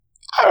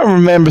I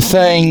remember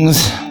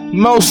things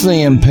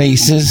mostly in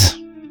pieces.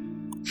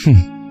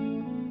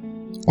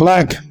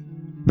 Like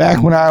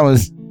back when I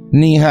was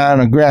knee-high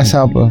on a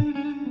grasshopper.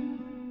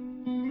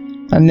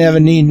 I never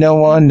need no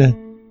one to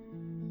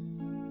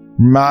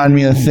remind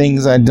me of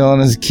things I'd done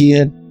as a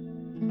kid.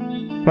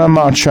 My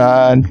mom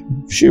tried.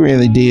 She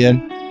really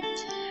did.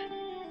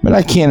 But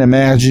I can't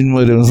imagine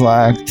what it was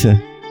like to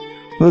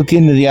look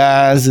into the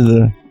eyes of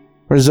the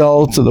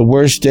results of the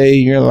worst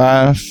day of your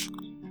life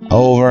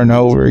over and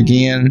over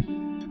again.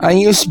 I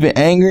used to be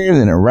angrier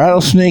than a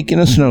rattlesnake in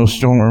a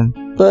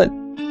snowstorm, but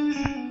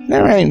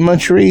there ain't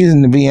much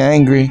reason to be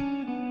angry.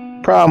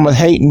 Problem with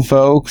hating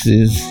folks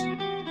is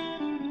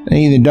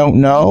they either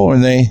don't know or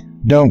they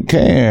don't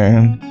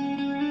care.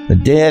 The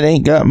dead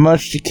ain't got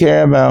much to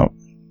care about.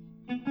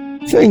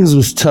 Things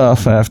was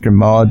tough after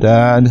Ma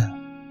died.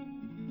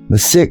 The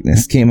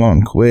sickness came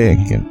on quick,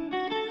 and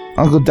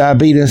Uncle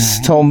Diabetes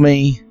told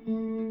me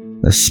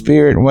the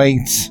spirit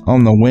waits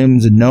on the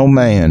whims of no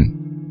man.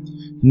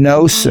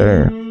 No,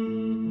 sir.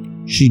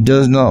 She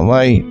does not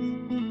wait.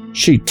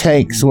 She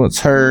takes what's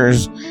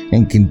hers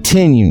and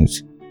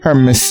continues her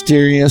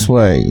mysterious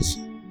ways.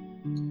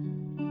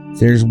 If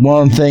there's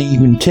one thing you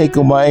can take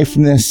away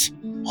from this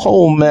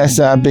whole mess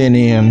I've been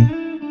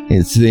in,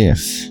 it's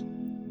this.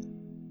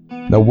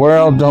 The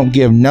world don't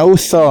give no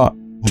thought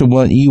to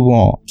what you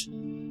want.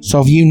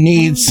 So if you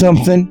need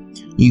something,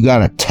 you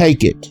gotta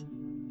take it.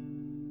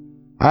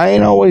 I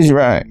ain't always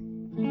right,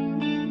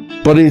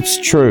 but it's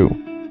true.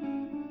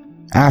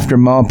 After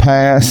Ma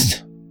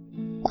passed,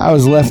 I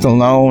was left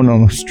alone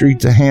on the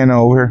streets of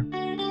Hanover.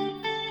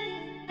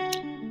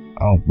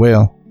 Oh,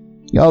 well,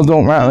 y'all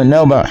don't rightly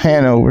know about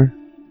Hanover.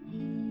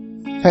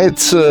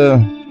 It's a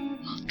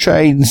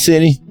trading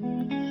city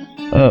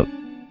up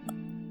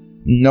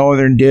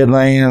northern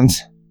Deadlands.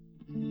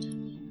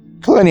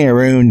 Plenty of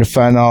room to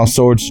find all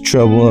sorts of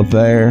trouble up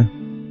there.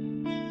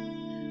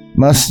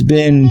 Must have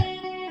been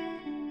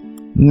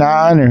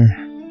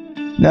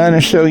 9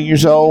 or so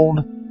years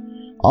old,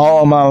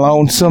 all on my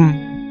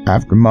lonesome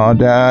after Ma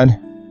died.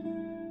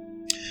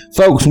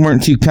 Folks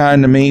weren't too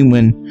kind to me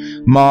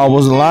when Ma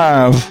was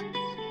alive,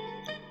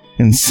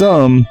 and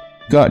some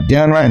got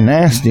downright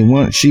nasty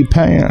once she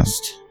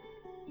passed.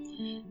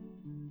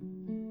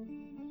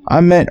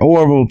 I met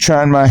Orville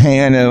trying my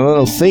hand at a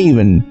little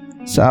thieving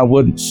so I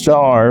wouldn't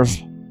starve.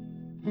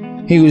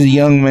 He was a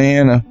young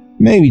man,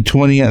 maybe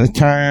 20 at the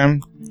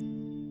time,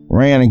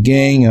 ran a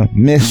gang of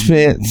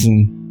misfits,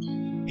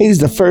 and he's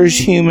the first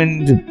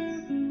human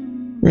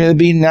to really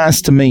be nice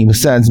to me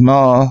besides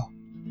Ma.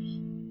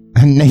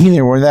 And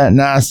neither were that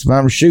nice if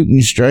I'm shooting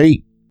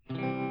straight.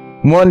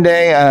 One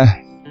day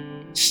I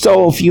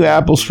stole a few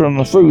apples from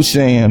the fruit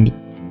stand,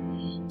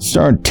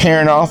 started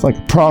tearing off like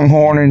a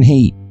pronghorn in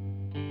heat.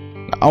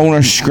 The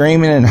owner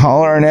screaming and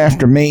hollering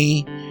after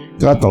me,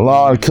 got the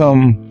law to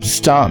come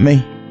stop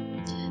me.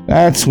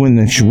 That's when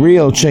the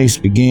real chase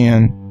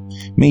began.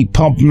 Me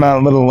pumping my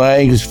little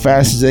legs as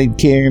fast as they'd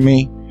carry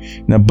me,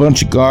 and a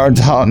bunch of guards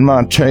hot in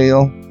my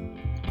tail.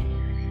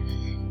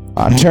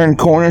 I turned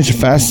corners as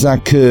fast as I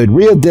could,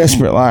 real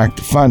desperate like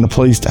to find a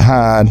place to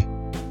hide.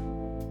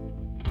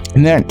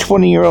 And that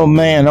 20-year-old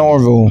man,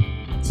 Orville,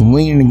 was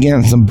leaning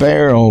against some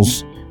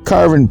barrels,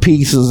 carving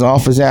pieces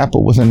off his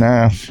apple with a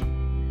knife.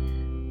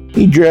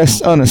 He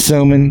dressed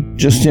unassuming,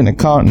 just in a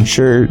cotton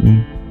shirt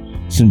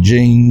and some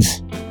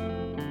jeans.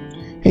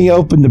 He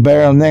opened the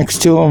barrel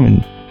next to him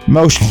and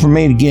motioned for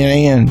me to get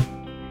in.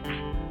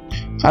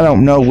 I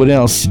don't know what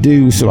else to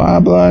do, so I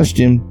obliged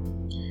him.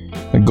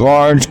 The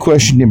guards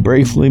questioned him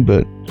briefly,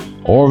 but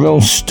Orville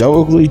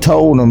stoically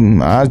told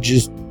him I'd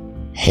just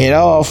head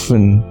off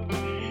and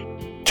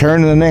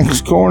turn to the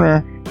next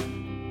corner.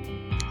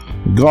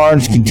 The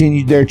guards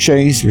continued their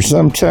chase for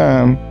some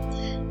time,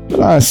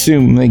 but I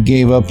assume they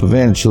gave up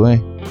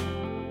eventually.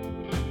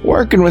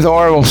 Working with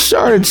Orville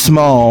started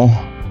small,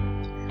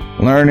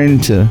 learning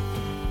to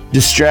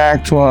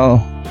distract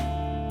while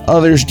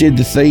others did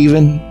the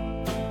thieving.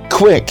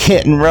 Quick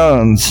hit and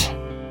runs,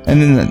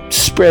 and then the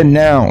spreading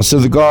out so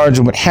the guards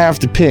would have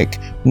to pick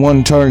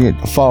one target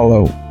to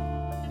follow.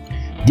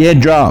 Dead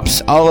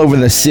drops all over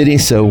the city,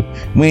 so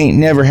we ain't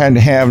never had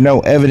to have no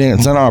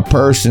evidence on our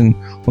person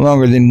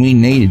longer than we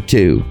needed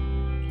to.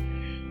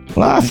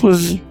 Life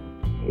was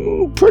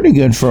pretty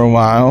good for a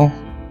while,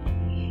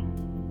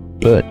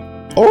 but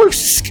orcs are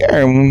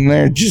scary when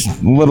they're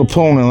just a little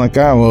pony like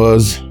I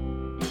was.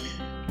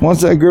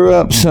 Once I grew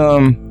up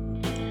some,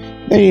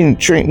 they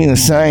didn't treat me the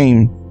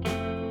same.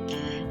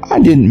 I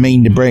didn't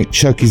mean to break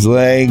Chucky's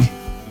leg.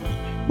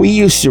 We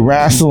used to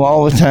wrestle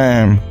all the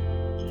time.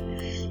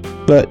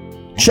 But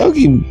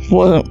Chucky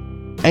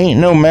ain't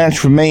no match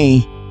for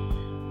me.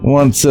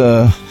 Once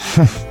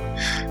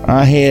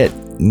I hit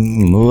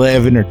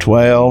 11 or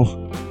 12,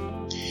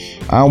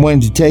 I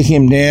went to take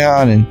him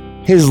down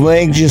and his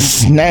leg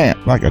just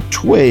snapped like a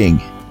twig.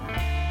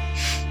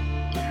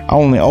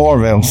 Only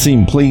Orville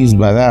seemed pleased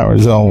by that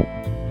result.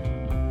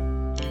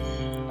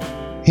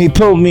 He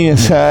pulled me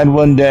aside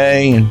one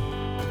day and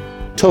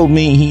told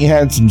me he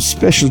had some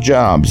special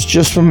jobs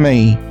just for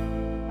me.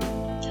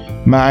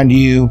 Mind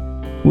you,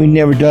 We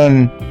never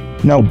done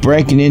no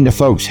breaking into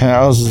folks'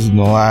 houses and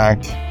the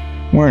like.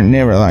 Weren't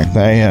never like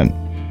that.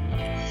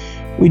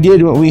 We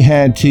did what we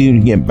had to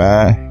get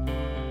by.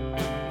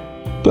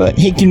 But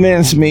he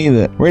convinced me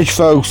that rich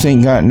folks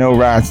ain't got no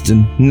rights to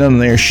none of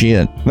their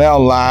shit. They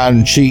all lied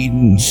and cheated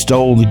and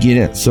stole to get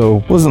it, so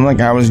it wasn't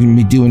like I was going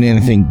to be doing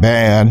anything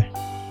bad.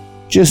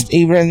 Just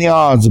evening the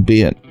odds a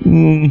bit.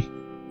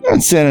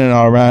 That sounded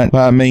alright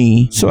by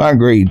me, so I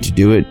agreed to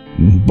do it.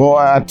 And boy,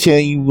 I tell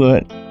you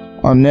what,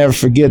 I'll never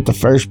forget the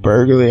first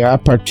burglary I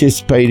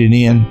participated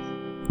in.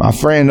 My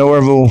friend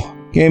Orville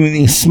gave me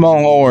these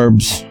small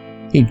orbs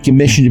he'd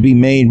commissioned to be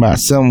made by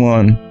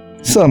someone.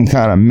 Some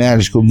kind of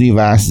magical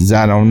devices,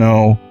 I don't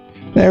know.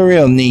 They're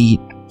real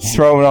neat.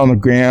 Throw it on the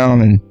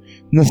ground and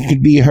nothing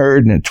could be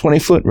heard in a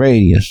 20-foot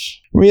radius.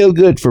 Real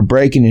good for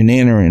breaking and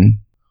entering.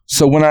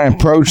 So when I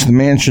approached the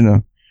mansion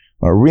of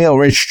a real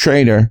rich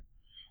trader,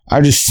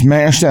 I just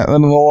smashed that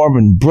little orb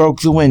and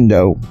broke the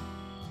window.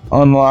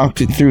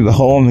 Unlocked it through the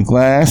hole in the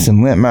glass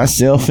and let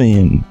myself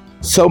in.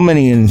 So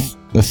many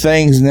of the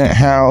things in that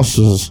house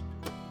was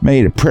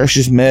made of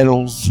precious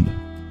metals,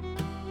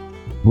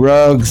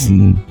 rugs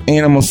and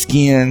animal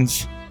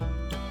skins.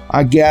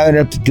 I gathered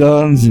up the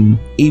guns and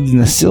even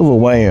the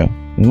silverware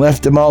and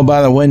left them all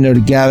by the window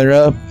to gather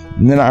up,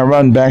 and then I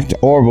run back to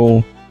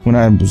Orville when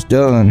I was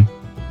done.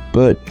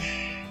 But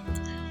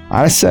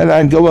I said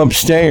I'd go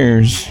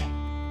upstairs.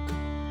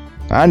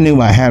 I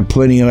knew I had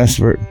plenty of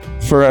effort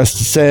for us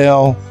to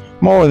sell,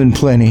 more than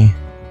plenty.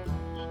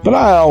 But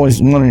I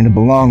always wanted to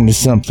belong to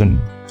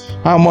something.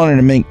 I wanted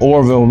to make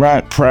Orville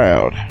right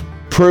proud,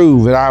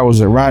 prove that I was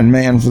the right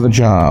man for the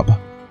job.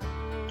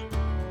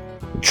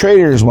 The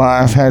trader's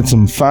wife had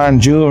some fine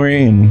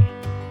jewelry, and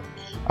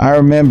I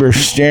remember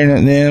staring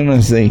at them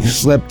as they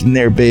slept in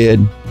their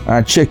bed.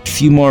 I checked a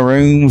few more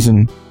rooms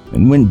and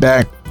went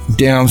back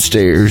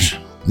downstairs.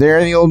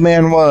 There the old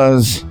man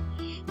was,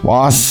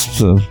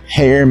 wasps of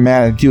hair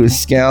matted to his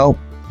scalp,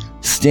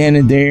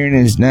 standing there in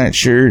his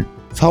nightshirt,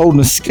 holding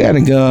a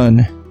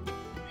scattergun.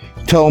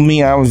 Told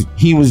me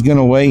he was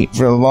gonna wait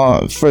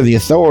for the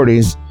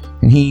authorities,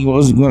 and he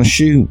wasn't gonna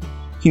shoot.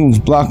 He was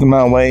blocking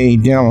my way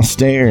down the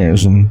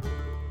stairs, and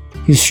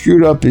he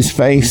screwed up his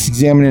face,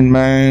 examining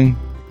mine.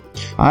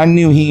 I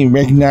knew he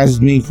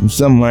recognized me from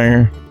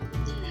somewhere,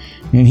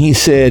 and he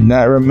said, and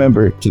I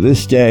remember it to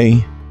this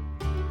day,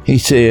 he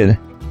said,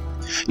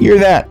 "You're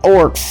that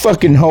orc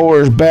fucking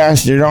whore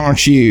bastard,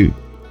 aren't you?"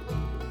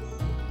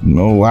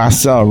 Oh, I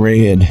saw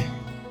red.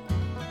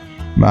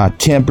 My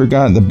temper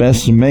got the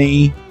best of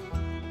me.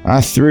 I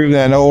threw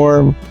that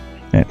orb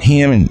at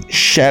him and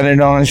shattered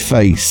it on his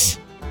face.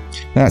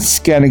 That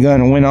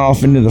scattergun went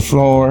off into the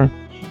floor,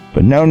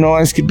 but no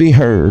noise could be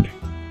heard,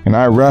 and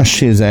I rushed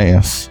his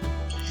ass.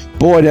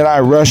 Boy, did I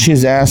rush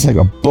his ass like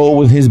a bull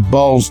with his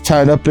balls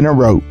tied up in a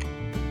rope.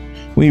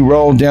 We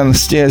rolled down the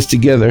stairs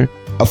together,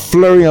 a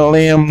flurry of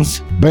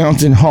limbs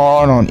bouncing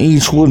hard on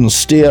each wooden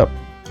step.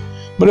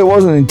 But it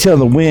wasn't until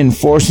the wind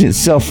forced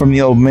itself from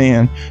the old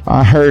man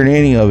I heard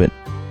any of it.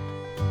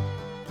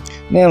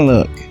 Now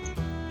look,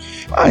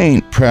 I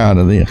ain't proud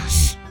of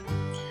this.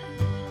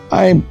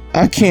 I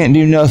can't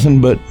do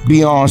nothing but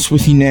be honest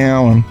with you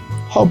now and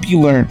hope you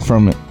learn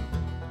from it.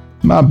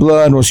 My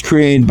blood was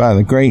created by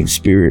the Great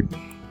Spirit,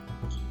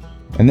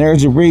 and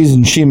there's a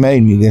reason she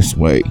made me this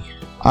way.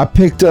 I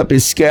picked up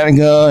his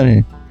scattergun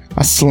and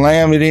I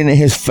slammed it into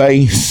his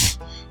face.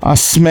 I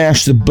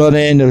smashed the butt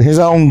end of his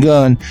own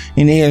gun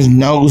into his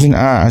nose and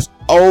eyes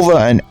over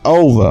and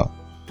over.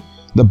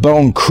 The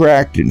bone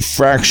cracked and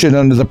fractured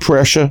under the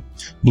pressure,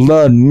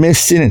 blood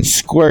misting and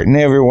squirting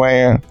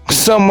everywhere.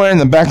 Somewhere in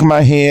the back of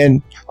my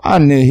head, I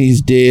knew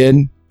he's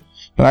dead,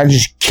 but I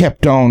just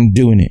kept on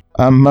doing it.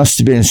 I must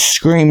have been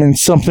screaming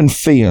something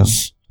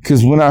fierce,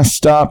 because when I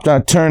stopped, I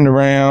turned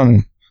around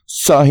and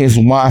saw his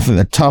wife at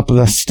the top of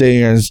the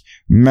stairs,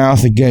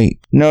 mouth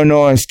agape. No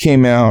noise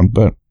came out,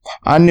 but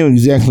I knew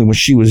exactly what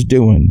she was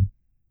doing.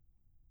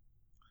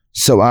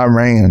 So I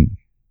ran.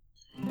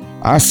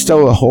 I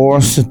stole a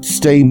horse at the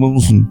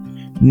stables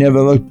and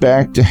never looked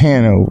back to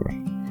Hanover.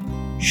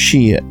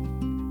 Shit.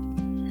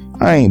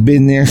 I ain't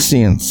been there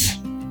since.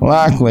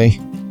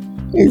 Likely,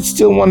 he'd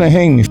still want to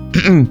hang me.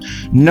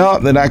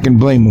 Not that I can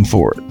blame him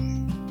for it.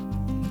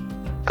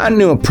 I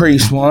knew a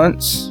priest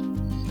once.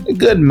 A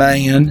good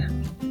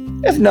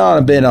man, if not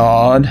a bit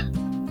odd.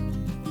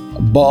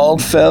 A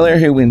bald feller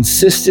who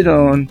insisted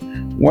on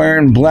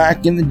wearing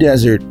black in the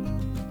desert.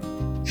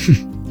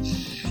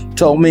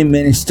 Told me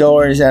many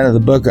stories out of the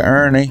Book of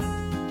Ernie.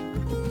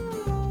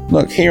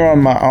 Look, here on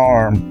my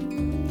arm.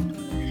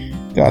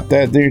 Got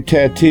that there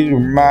tattoo to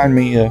remind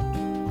me of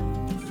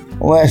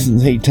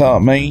lessons he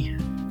taught me.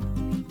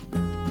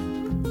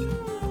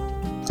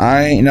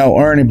 I ain't no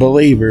Ernie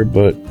believer,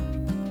 but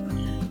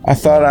I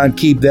thought I'd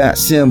keep that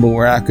symbol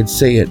where I could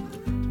see it.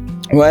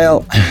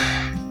 Well,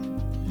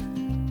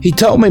 he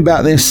told me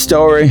about this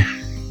story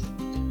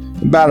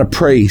about a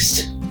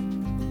priest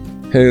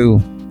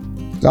who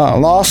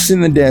got lost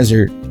in the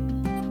desert.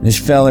 This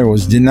feller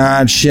was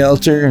denied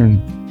shelter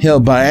and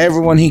held by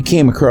everyone he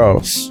came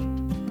across.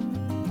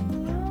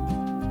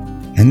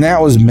 And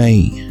that was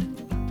me.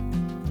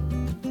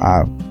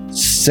 I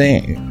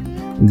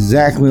sang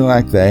exactly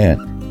like that.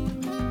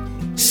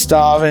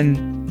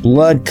 Starving,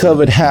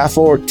 blood-covered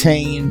half-orc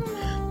teen,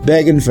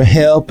 begging for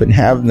help and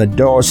having the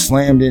door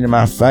slammed into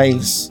my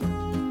face.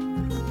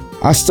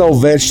 I stole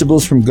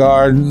vegetables from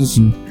gardens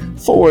and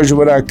foraged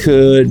what I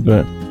could,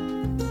 but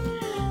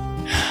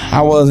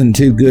I wasn't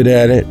too good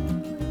at it.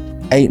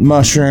 Ate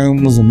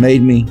mushrooms and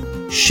made me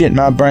shit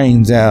my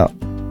brains out.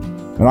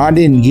 But I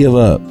didn't give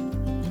up.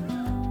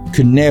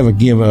 Could never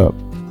give up.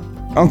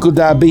 Uncle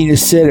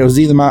Diabetes said it was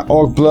either my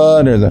orc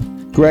blood or the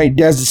great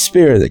desert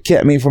spirit that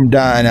kept me from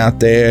dying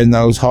out there in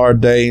those hard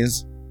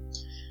days.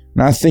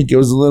 And I think it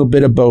was a little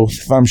bit of both,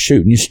 if I'm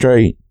shooting you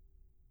straight.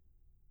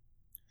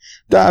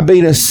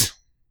 Diabetes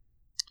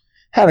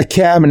had a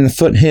cabin in the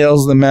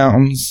foothills of the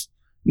mountains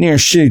near a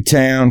shitty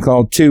town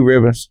called Two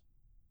Rivers.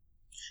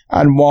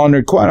 I'd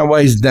wandered quite a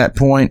ways at that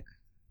point.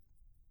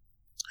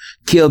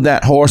 Killed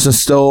that horse I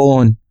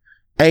stole and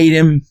ate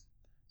him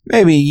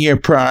maybe a year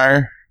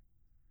prior.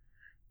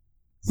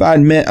 If I'd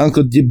met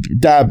Uncle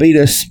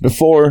Diabetes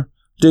before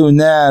doing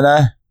that,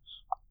 I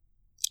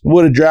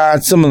would have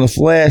dried some of the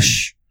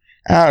flesh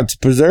out to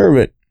preserve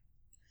it.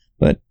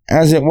 But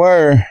as it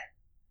were,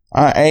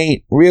 I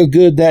ate real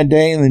good that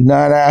day and the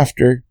night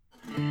after.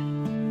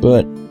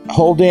 But the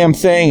whole damn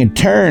thing had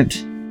turned,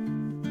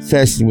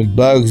 infested with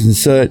bugs and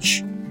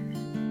such,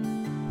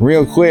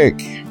 real quick.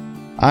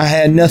 I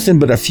had nothing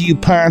but a few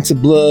pints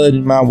of blood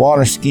in my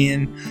water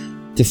skin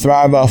to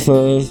thrive off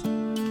of.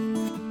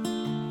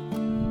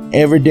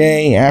 Every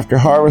day after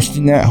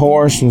harvesting that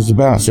horse was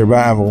about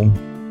survival.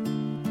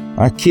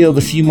 I killed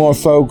a few more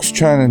folks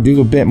trying to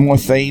do a bit more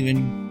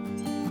thieving,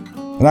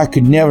 but I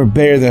could never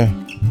bear the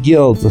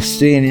guilt of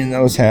staying in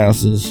those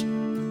houses.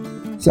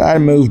 So I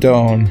moved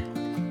on.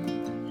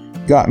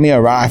 Got me a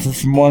rifle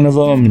from one of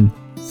them and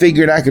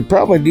figured I could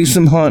probably do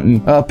some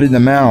hunting up in the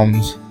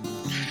mountains.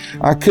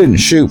 I couldn't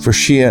shoot for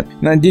shit,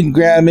 and I didn't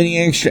grab any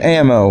extra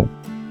ammo.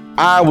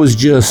 I was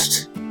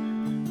just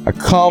a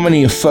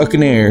comedy of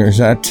fucking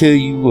errors, I tell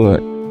you what.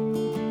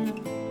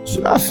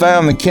 So I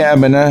found the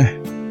cabin. I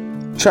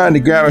tried to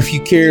grab a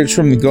few carrots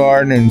from the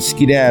garden and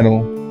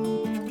skedaddle.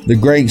 The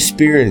Great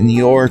Spirit and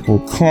the Orc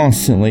were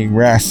constantly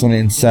wrestling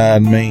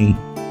inside me.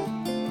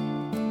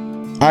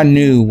 I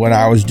knew what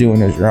I was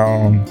doing was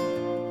wrong,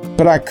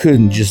 but I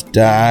couldn't just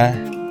die.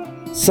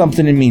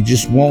 Something in me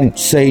just won't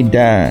say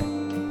die.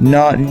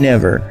 Not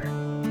never.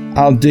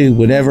 I'll do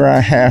whatever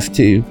I have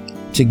to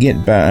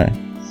get by.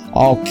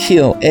 I'll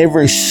kill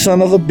every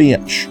son of a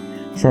bitch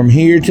from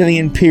here to the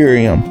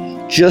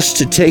Imperium just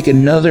to take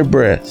another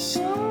breath.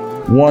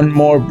 One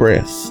more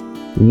breath.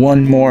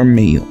 One more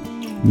meal.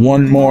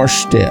 One more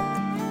step.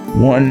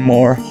 One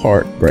more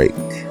heartbreak.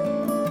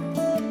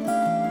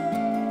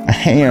 A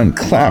hand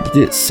clapped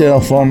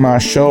itself on my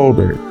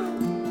shoulder,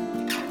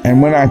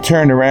 and when I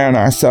turned around,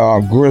 I saw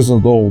a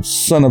grizzled old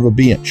son of a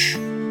bitch,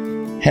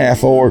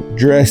 half-orc,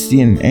 dressed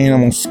in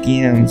animal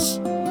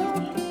skins.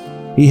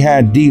 He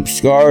had deep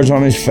scars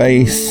on his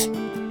face.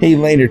 He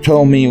later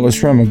told me it was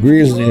from a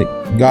grizzly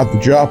that got the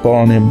drop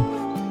on him.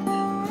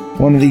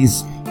 One of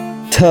these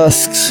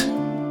tusks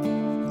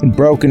had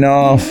broken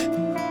off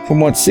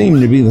from what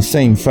seemed to be the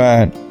same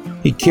fight.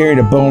 He carried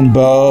a bone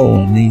bow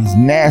and these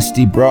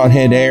nasty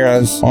broadhead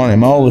arrows on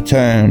him all the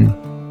time.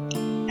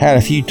 Had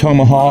a few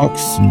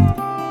tomahawks and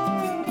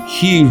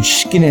huge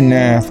skinning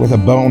knife with a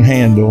bone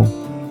handle.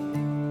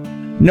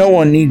 No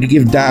one needed to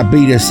give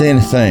Diabetes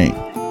anything,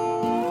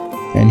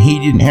 and he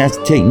didn't have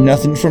to take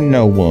nothing from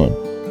no one.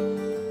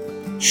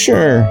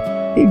 Sure,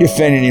 he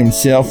defended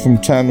himself from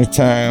time to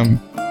time,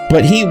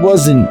 but he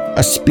wasn't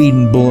a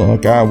speeding bullet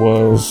like I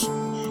was.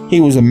 He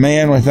was a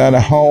man without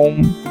a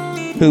home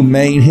who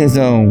made his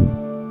own.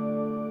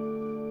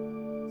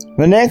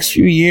 The next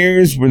few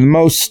years were the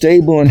most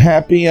stable and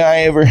happy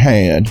I ever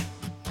had.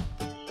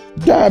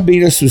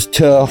 Diabetes was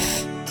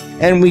tough,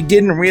 and we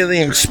didn't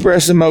really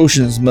express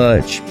emotions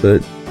much,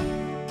 but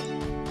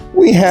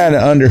we had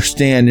an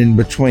understanding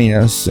between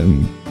us,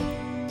 and,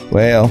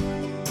 well,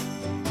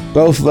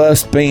 both of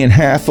us being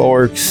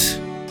half-orcs,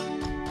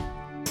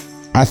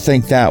 I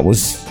think that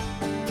was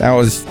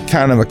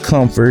kind of a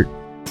comfort.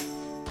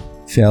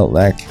 Felt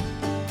like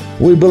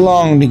we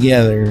belonged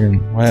together,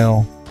 and,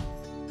 well,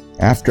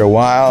 after a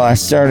while I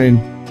started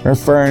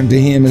referring to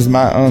him as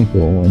my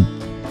uncle, and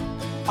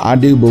I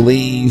do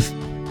believe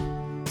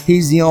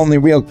he's the only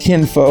real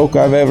kinfolk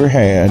I've ever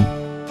had.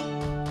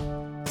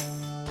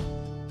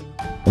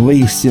 At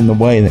least in the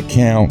way that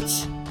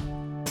counts.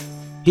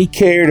 He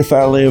cared if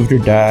I lived or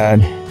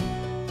died,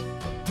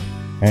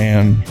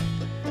 and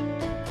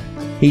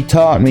he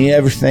taught me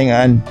everything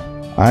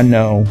I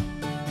know.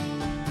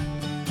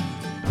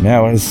 And that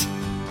was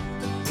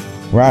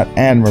right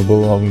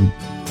admirable of him.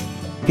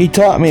 He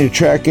taught me to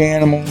track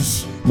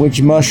animals,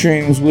 which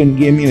mushrooms wouldn't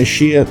give me the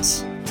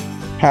shits,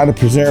 how to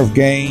preserve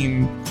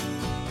game,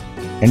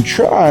 and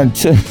tried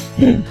to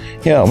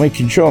help me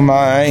control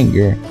my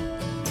anger.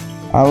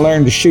 I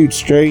learned to shoot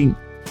straight,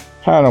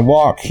 how to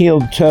walk heel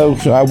to toe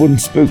so I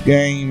wouldn't spook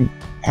game,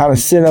 how to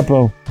set up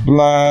a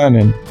blind,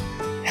 and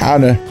how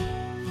to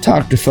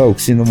talk to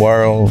folks in the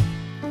world.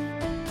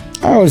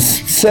 I was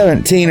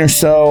 17 or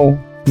so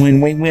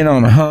when we went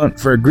on a hunt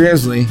for a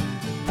grizzly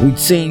we'd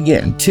seen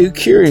getting too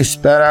curious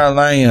about our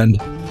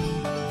land.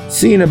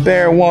 Seeing a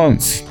bear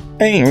once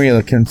ain't really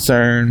a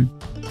concern,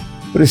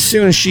 but as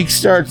soon as she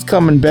starts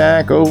coming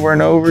back over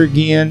and over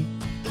again,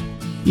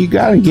 you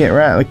gotta get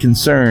rightly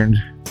concerned.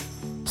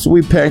 So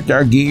we packed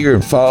our gear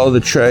and followed the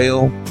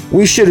trail.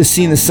 We should have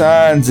seen the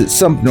signs that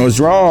something was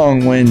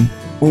wrong when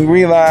we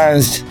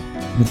realized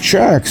the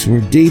tracks were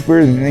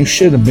deeper than they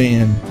should have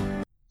been.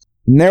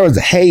 And there was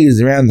a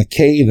haze around the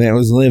cave that I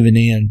was living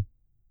in.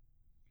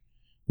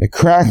 The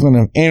crackling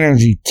of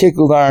energy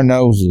tickled our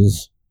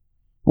noses,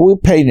 but we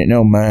paid it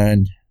no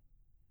mind.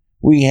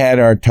 We had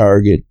our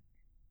target.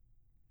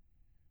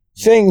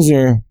 Things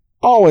are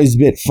always a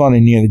bit funny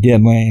near the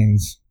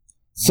Deadlands.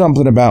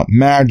 Something about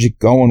magic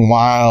going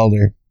wild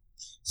or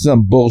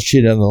some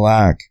bullshit of the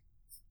like.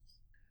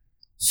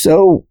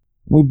 So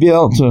we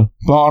built a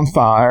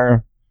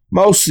bonfire,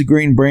 mostly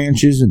green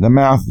branches, at the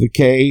mouth of the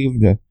cave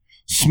to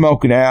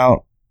smoke it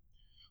out,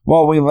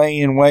 while we lay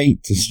in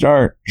wait to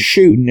start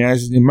shooting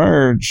as it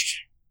emerged.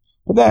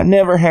 But that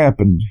never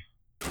happened.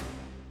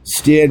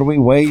 Instead, we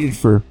waited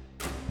for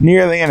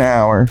nearly an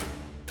hour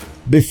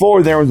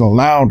before there was a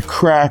loud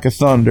crack of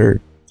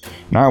thunder,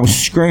 and I was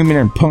screaming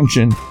and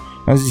punching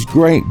as this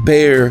great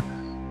bear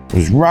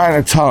was right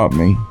atop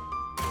me.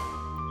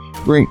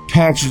 Great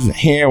patches of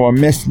hair were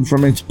missing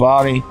from its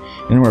body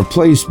and were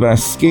replaced by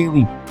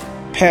scaly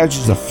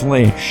patches of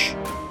flesh.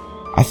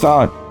 I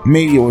thought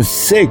maybe it was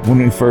sick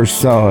when we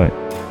first saw it.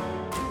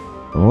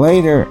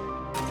 Later,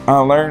 I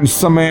learned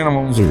some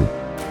animals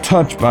are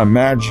touched by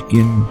magic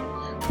in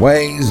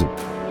ways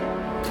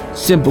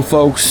simple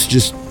folks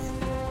just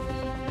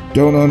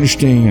don't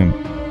understand.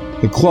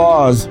 The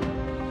claws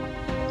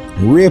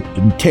ripped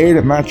and teared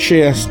at my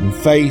chest and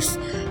face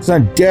as I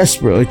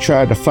desperately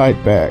tried to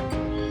fight back.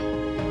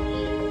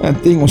 That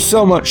thing was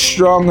so much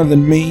stronger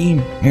than me,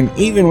 and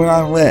even when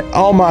I let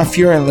all my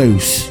fury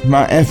loose,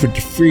 my effort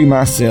to free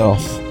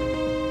myself,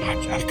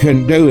 I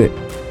couldn't do it.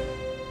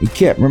 It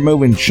kept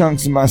removing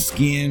chunks of my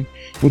skin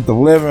with the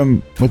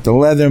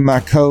leather in my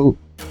coat,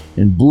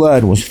 and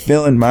blood was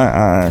filling my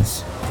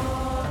eyes.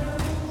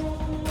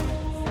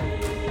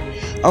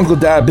 Uncle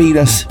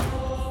Diabetes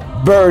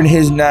burned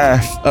his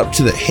knife up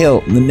to the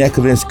hilt in the neck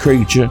of this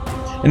creature,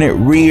 and it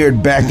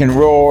reared back and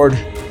roared.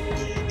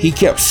 He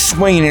kept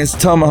swinging his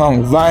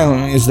tomahawk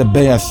violently as the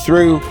bear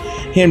threw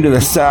him to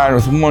the side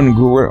with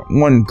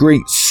one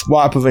great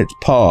swap of its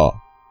paw.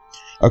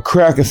 A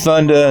crack of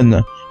thunder, and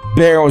the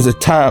bear was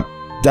atop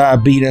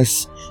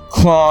Diabetes,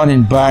 clawing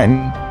and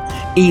biting.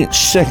 Each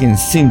second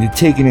seemed to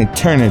take an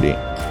eternity.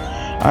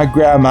 I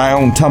grabbed my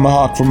own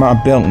tomahawk from my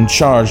belt and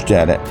charged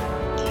at it.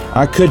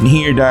 I couldn't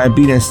hear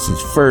Diabetes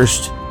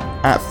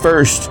at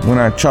first when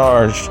I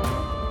charged.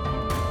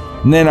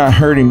 And then I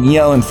heard him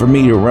yelling for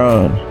me to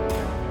run.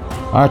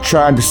 I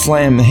tried to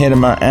slam the head of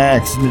my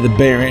axe into the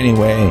bear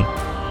anyway,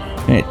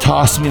 and it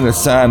tossed me to the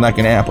side like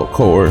an apple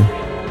core.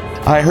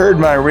 I heard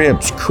my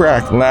ribs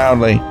crack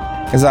loudly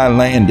as I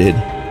landed.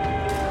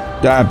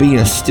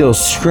 Diabetes still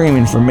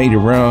screaming for me to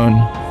run.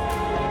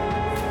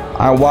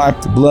 I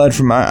wiped the blood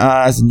from my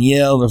eyes and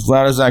yelled as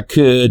loud as I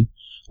could,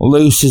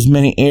 loose as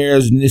many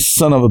arrows in this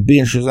son of a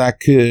bitch as I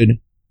could.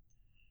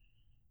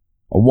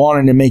 I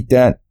wanted to make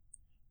that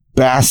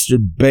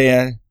bastard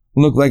bear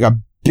look like a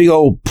big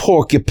old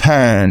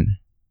porcupine.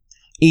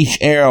 Each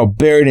arrow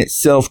buried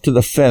itself to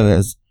the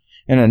feathers,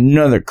 and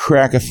another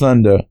crack of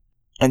thunder,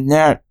 and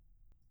that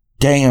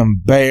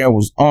damn bear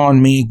was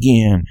on me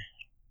again.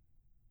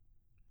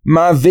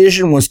 My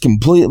vision was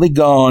completely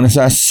gone as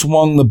I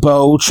swung the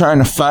bow, trying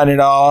to fight it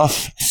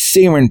off,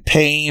 searing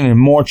pain and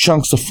more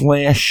chunks of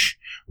flesh,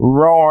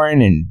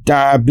 roaring and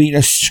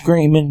Diabetes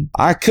screaming.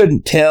 I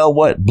couldn't tell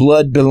what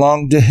blood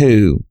belonged to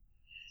who.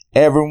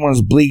 Everyone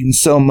was bleeding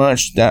so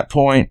much at that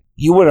point,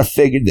 you would have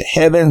figured the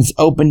heavens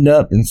opened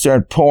up and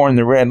started pouring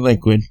the red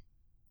liquid.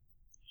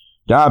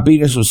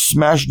 Diabetes was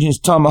smashing his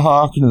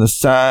tomahawk into the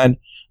side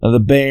of the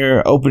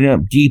bear, opening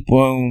up deep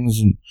wounds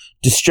and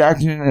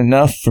distracting it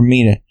enough for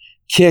me to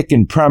kick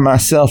and pry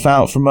myself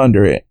out from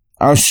under it.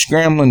 I was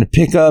scrambling to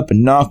pick up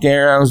and knock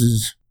arrows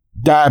as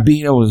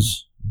Diabetes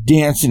was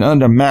dancing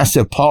under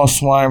massive paw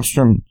swipes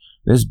from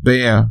this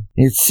bear.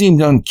 It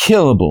seemed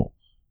unkillable.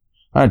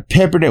 I'd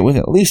peppered it with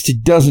at least a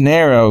dozen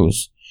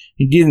arrows.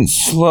 He didn't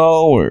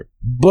slow or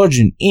budge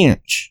an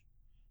inch.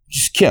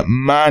 Just kept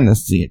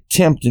mindlessly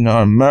attempting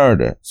our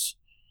murders.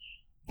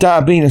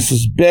 Diabetes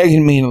was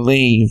begging me to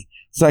leave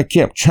as I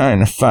kept trying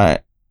to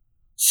fight.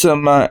 Some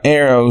of my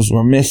arrows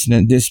were missing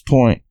at this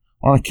point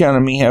on account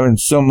of me having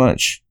so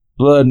much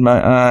blood in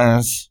my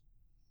eyes.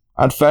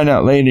 I'd find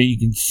out later you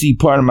can see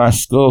part of my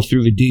skull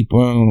through the deep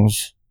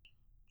wounds.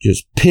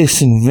 Just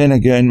piss and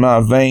vinegar in my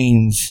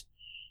veins.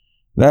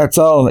 That's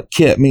all that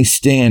kept me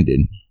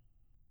standing.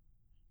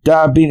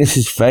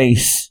 Diabetes'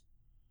 face,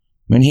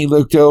 when he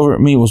looked over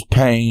at me, was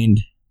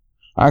pained.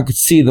 I could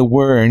see the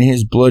worry in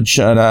his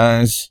bloodshot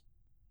eyes.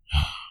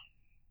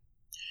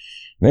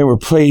 They were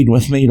pleading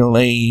with me to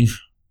leave.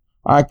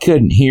 I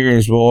couldn't hear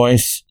his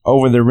voice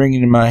over the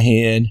ringing in my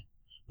head,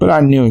 but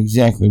I knew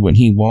exactly what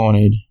he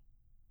wanted.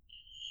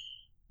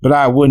 But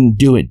I wouldn't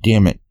do it,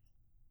 damn it.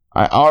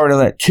 I already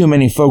let too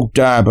many folk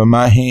die by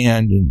my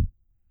hand, and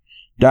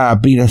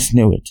Diabetes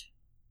knew it.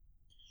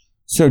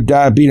 So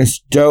Diabetes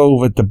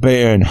dove at the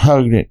bear and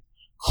hugged it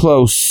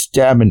close,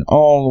 stabbing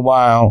all the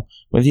while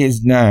with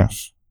his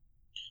knife.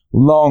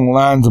 Long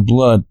lines of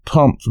blood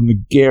pumped from the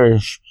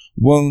garish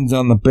wounds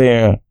on the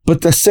bear,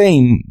 but the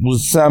same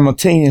was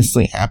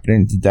simultaneously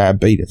happening to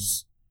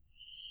Diabetes.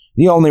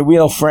 The only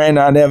real friend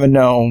I'd ever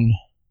known,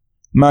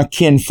 my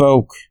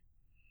kinfolk.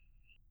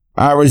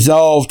 I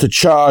resolved to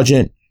charge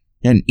it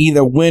and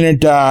either win or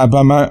die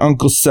by my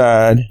uncle's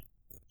side.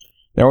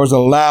 There was a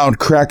loud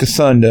crack of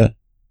thunder,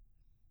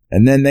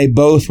 and then they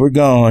both were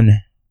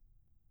gone.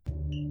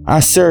 I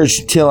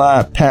searched until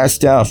I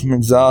passed out from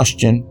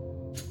exhaustion.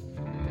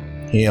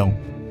 Hell,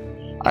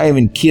 I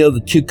even killed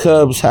the 2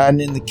 cubs hiding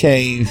in the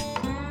cave.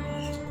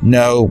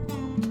 No,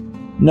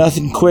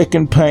 nothing quick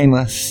and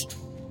painless.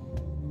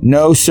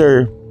 No,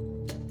 sir.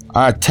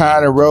 I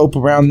tied a rope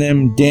around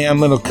them damn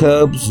little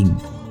cubs and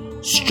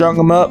strung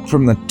them up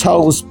from the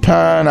tallest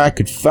pine I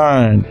could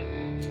find.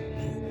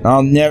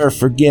 I'll never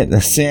forget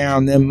the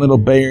sound them little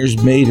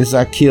bears made as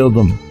I killed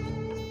them.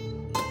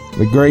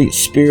 The Great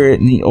Spirit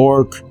and the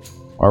Orc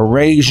are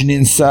raging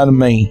inside of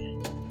me.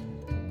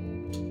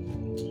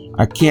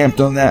 I camped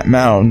on that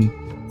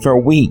mountain for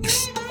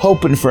weeks,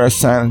 hoping for a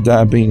sign of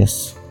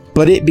Diabetes.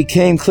 But it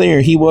became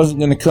clear he wasn't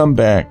going to come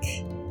back.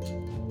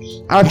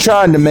 I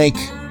tried to make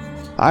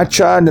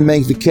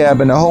the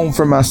cabin a home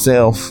for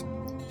myself,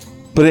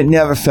 but it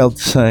never felt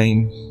the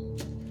same.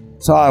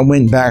 So I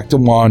went back to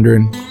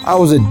wandering. I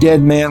was a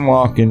dead man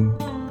walking,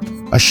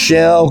 a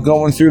shell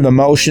going through the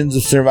motions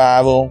of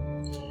survival.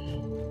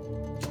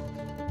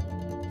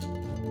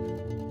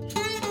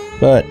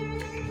 But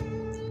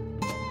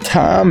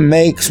time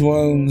makes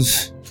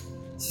wounds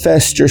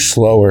fester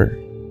slower.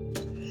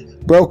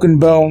 Broken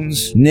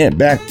bones knit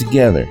back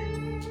together.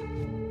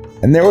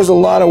 And there was a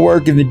lot of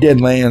work in the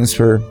Deadlands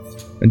for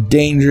a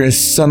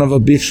dangerous son of a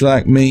bitch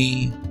like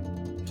me.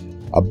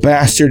 A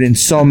bastard in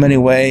so many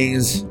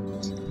ways,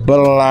 but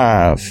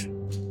alive.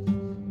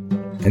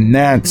 And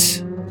that's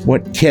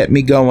what kept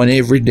me going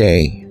every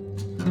day.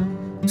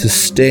 To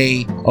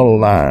stay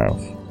alive.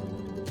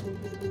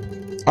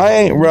 I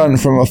ain't run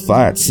from a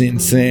fight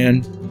since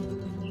then.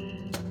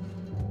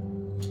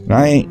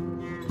 I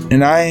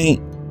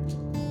ain't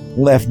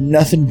left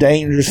nothing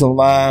dangerous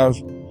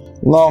alive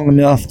long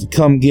enough to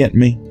come get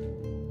me.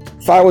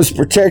 If I was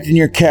protecting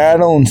your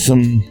cattle and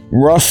some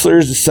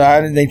rustlers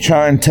decided they'd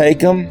try and take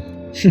them,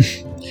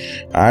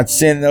 I'd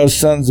send those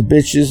sons of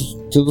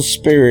bitches to the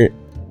spirit.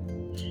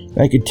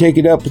 They could take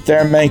it up with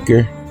their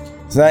maker,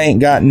 'cause I ain't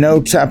got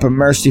no type of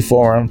mercy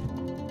for them.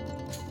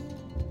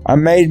 I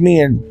made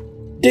me a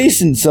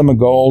decent sum of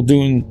gold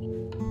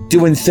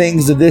doing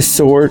things of this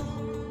sort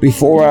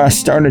before I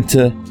started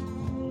to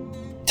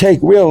take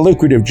real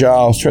lucrative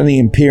jobs for the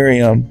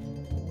Imperium.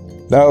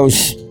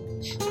 Those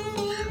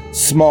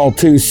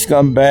small-toothed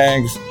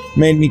scumbags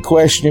made me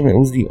question if it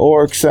was the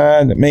orc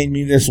side that made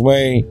me this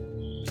way.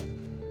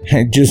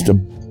 Just a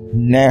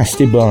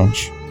nasty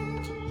bunch.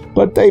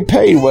 But they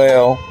paid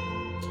well.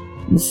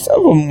 And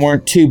some of them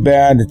weren't too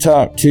bad to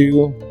talk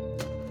to.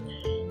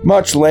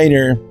 Much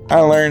later, I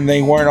learned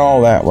they weren't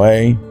all that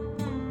way.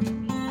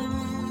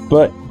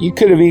 But you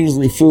could have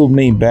easily fooled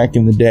me back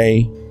in the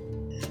day.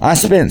 I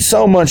spent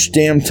so much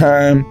damn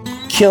time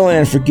killing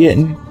and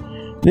forgetting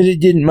that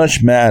it didn't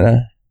much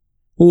matter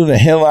who the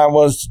hell I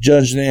was to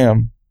judge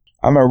them.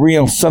 I'm a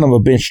real son of a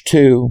bitch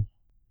too.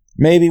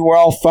 Maybe we're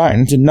all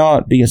fighting to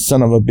not be a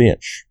son of a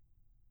bitch.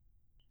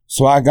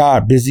 So I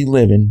got busy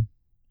living,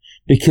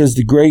 because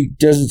the Great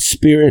Desert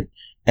Spirit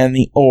and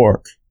the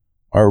Orc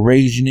are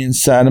raging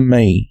inside of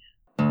me.